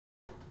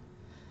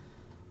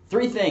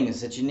Three things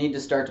that you need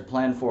to start to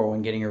plan for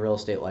when getting your real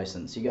estate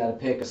license. You got to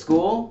pick a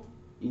school,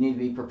 you need to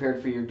be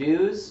prepared for your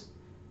dues,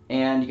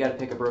 and you got to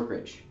pick a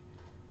brokerage.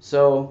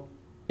 So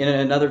in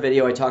another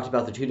video I talked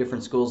about the two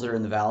different schools that are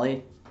in the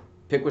valley.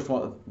 Pick which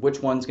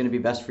one's going to be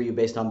best for you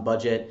based on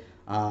budget,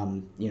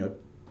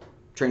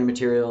 training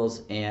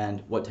materials,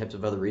 and what types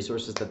of other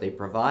resources that they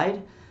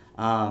provide.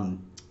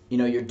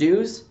 Your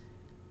dues.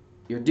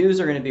 Your dues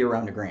are going to be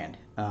around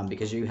 $1,000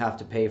 because you have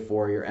to pay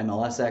for your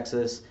MLS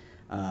access,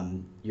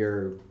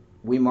 your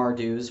WEMAR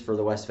dues for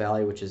the West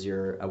Valley, which is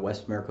your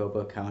West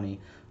Maricopa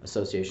County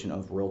Association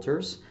of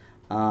Realtors,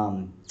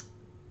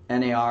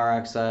 NAR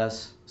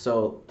access.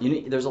 So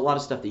there's a lot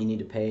of stuff that you need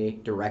to pay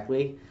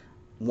directly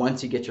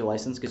once you get your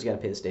license, because you got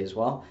to pay the state as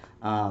well.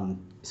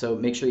 So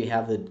make sure you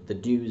have the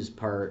dues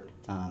part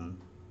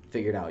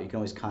figured out. You can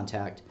always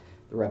contact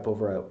the rep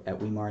over at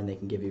WEMAR, and they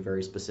can give you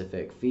very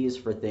specific fees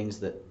for things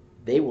that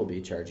they will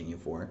be charging you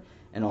for.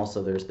 And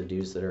also there's the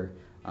dues that are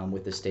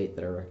with the state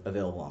that are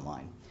available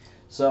online.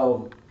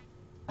 So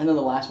and then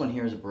the last one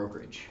here is a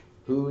brokerage.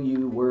 Who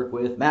you work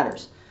with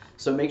matters.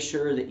 So make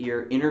sure that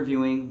you're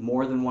interviewing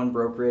more than one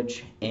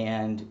brokerage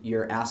and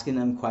you're asking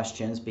them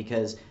questions,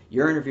 because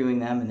you're interviewing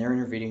them and they're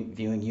interviewing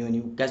you, and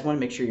you guys want to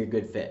make sure you're a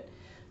good fit.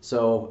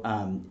 So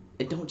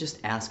don't just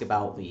ask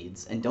about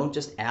leads, and don't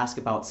just ask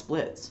about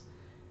splits,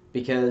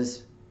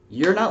 because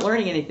you're not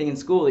learning anything in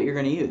school that you're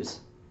going to use.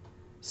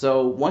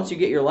 So once you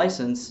get your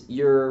license,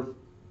 you're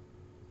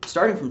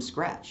starting from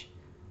scratch.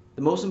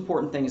 The most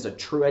important thing is a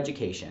true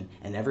education,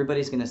 and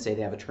everybody's going to say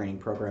they have a training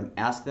program.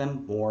 Ask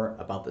them more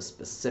about the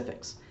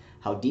specifics.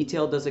 How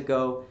detailed does it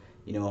go?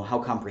 How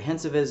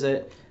comprehensive is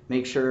it?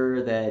 Make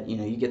sure that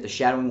you get the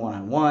shadowing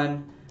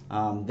one-on-one,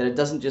 that it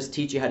doesn't just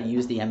teach you how to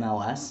use the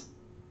MLS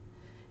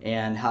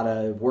and how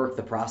to work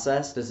the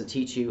process. Does it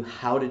teach you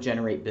how to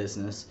generate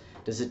business?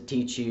 Does it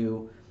teach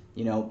you,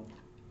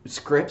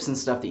 scripts and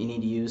stuff that you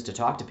need to use to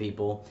talk to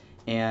people?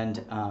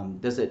 And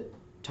does it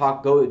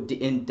go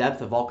in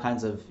depth of all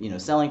kinds of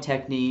selling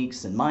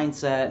techniques and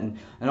mindset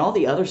and all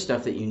the other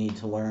stuff that you need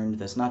to learn?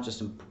 It's not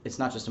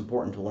just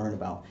important to learn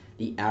about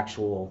the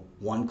actual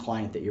one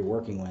client that you're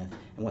working with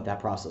and what that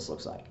process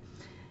looks like.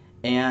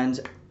 And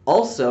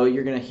also,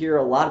 you're going to hear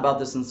a lot about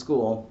this in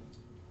school,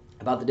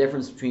 about the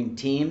difference between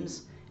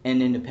teams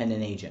and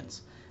independent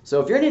agents.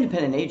 So if you're an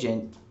independent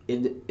agent,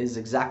 it is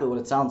exactly what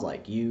it sounds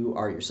like. You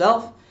are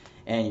yourself,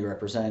 and you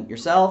represent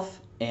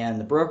yourself and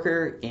the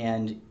broker,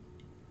 and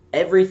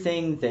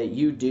everything that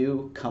you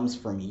do comes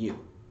from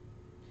you.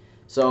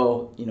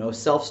 So,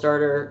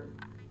 self-starter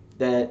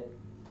that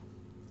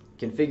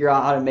can figure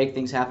out how to make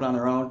things happen on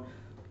their own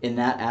in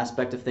that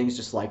aspect of things,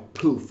 just like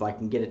poof, I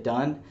can get it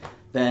done,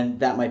 then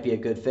that might be a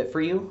good fit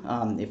for you.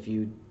 If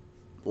you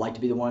like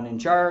to be the one in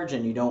charge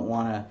and you don't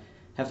want to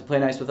have to play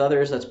nice with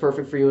others, that's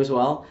perfect for you as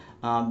well.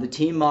 The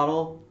team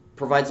model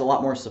provides a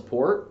lot more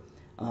support,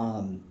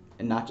 and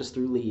not just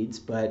through leads,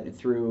 but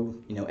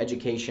through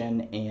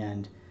education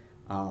and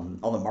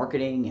all the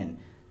marketing and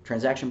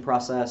transaction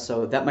process.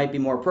 So that might be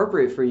more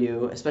appropriate for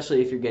you, especially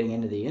if you're getting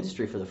into the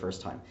industry for the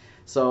first time.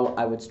 So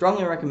I would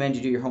strongly recommend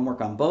you do your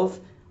homework on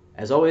both.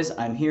 As always,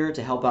 I'm here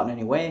to help out in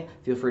any way.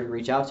 Feel free to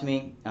reach out to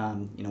me.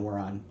 We're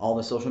on all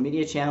the social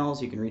media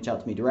channels. You can reach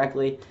out to me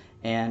directly,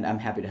 and I'm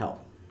happy to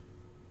help.